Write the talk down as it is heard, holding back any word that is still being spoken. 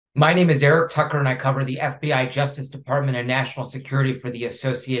My name is Eric Tucker, and I cover the FBI, Justice Department, and national security for the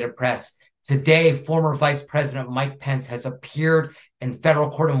Associated Press. Today, former Vice President Mike Pence has appeared in federal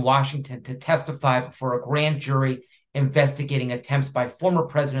court in Washington to testify before a grand jury investigating attempts by former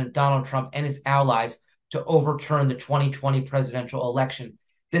President Donald Trump and his allies to overturn the 2020 presidential election.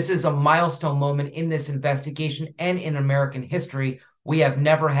 This is a milestone moment in this investigation and in American history. We have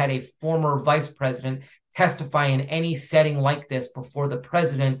never had a former vice president testify in any setting like this before the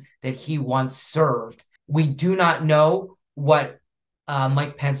president that he once served. We do not know what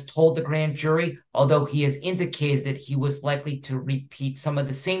Mike Pence told the grand jury, although he has indicated that he was likely to repeat some of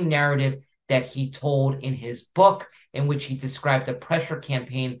the same narrative that he told in his book, in which he described a pressure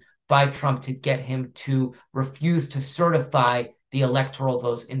campaign by Trump to get him to refuse to certify the electoral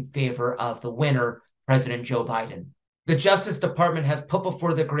votes in favor of the winner, President Joe Biden. The Justice Department has put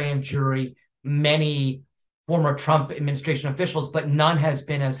before the grand jury many former Trump administration officials, but none has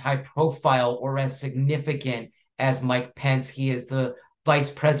been as high profile or as significant as Mike Pence. He is the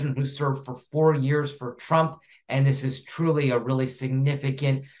vice president who served for 4 years for Trump. And this is truly a really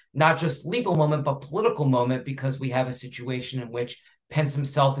significant, not just legal moment, but political moment, because we have a situation in which Pence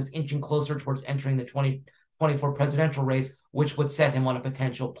himself is inching closer towards entering the 2024 presidential race, which would set him on a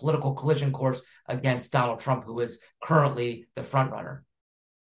potential political collision course against Donald Trump, who is currently the frontrunner.